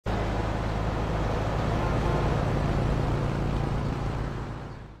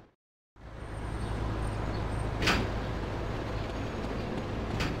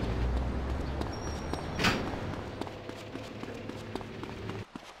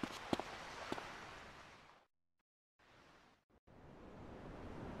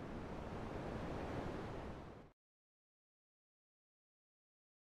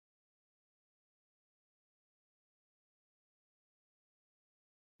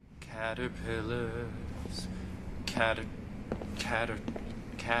Caterpillars. Catter.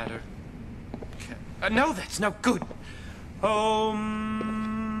 No, that's no good.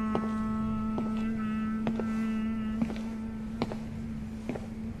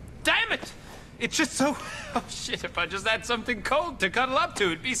 Damn it! It's just so... Oh, shit, if I just had something cold to cuddle up to,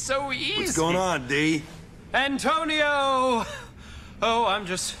 it'd be so easy. What's going on, D? Antonio! Oh, I'm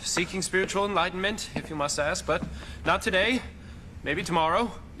just seeking spiritual enlightenment, if you must ask, but not today. Maybe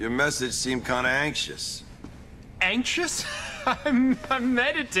tomorrow. Your message seemed kind of anxious. Anxious? I'm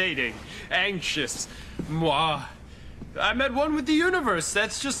meditating. Anxious. Moi. I'm at one with the universe.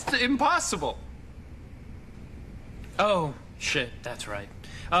 That's just impossible. Oh, shit, that's right.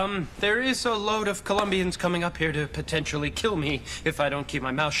 There is a load of Colombians coming up here to potentially kill me if I don't keep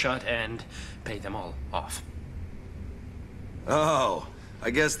my mouth shut and pay them all off. Oh,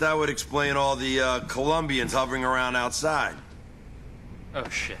 I guess that would explain all the, Colombians hovering around outside. Oh,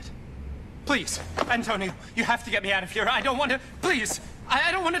 shit. Please, Antonio, you have to get me out of here. I don't want to... Please!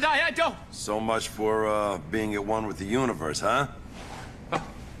 I don't want to die, I don't! So much for, being at one with the universe, huh? Oh,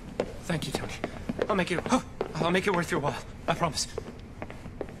 thank you, Tony. I'll make it worth your while. I promise.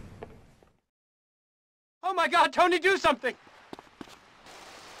 Oh my God, Tony, do something!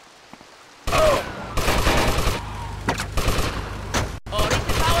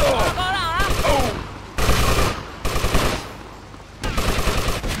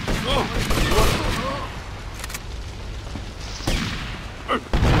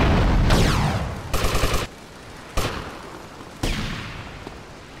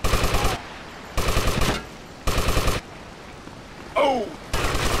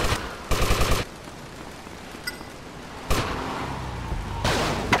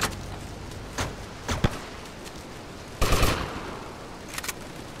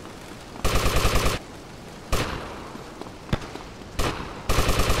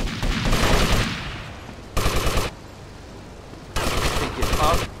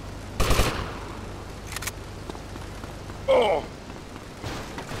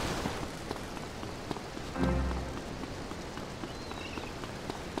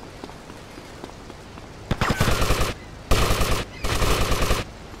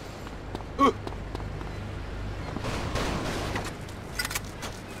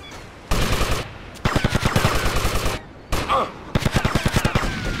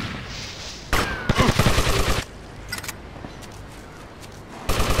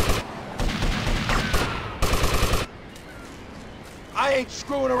 I ain't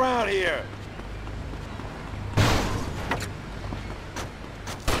screwing around here.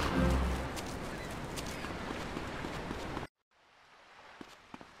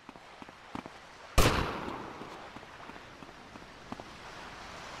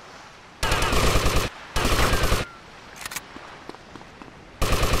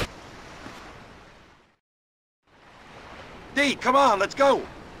 D, come on, let's go.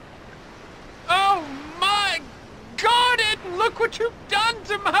 Oh my garden! Look what you've done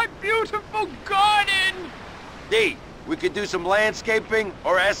to my beautiful garden! D, we could do some landscaping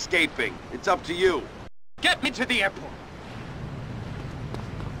or escaping. It's up to you. Get me to the airport.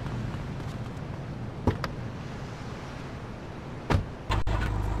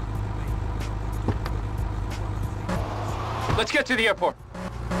 Let's get to the airport.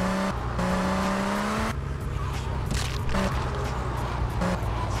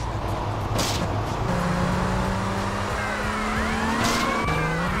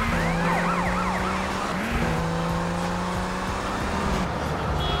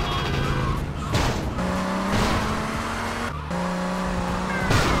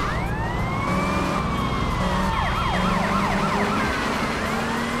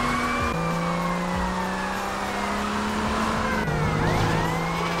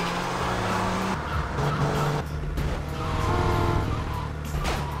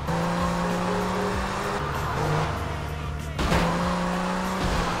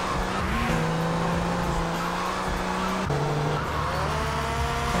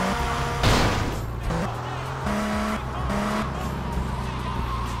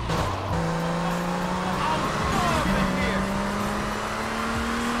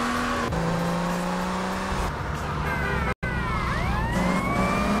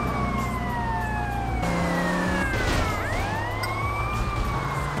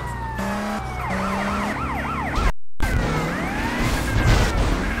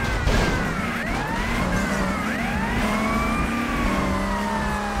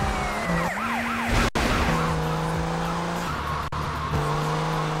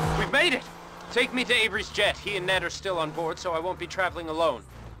 Made it! Take me to Avery's jet. He and Ned are still on board, so I won't be traveling alone.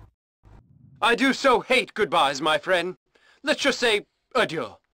 I do so hate goodbyes, my friend. Let's just say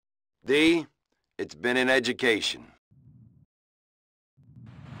adieu. D, it's been an education.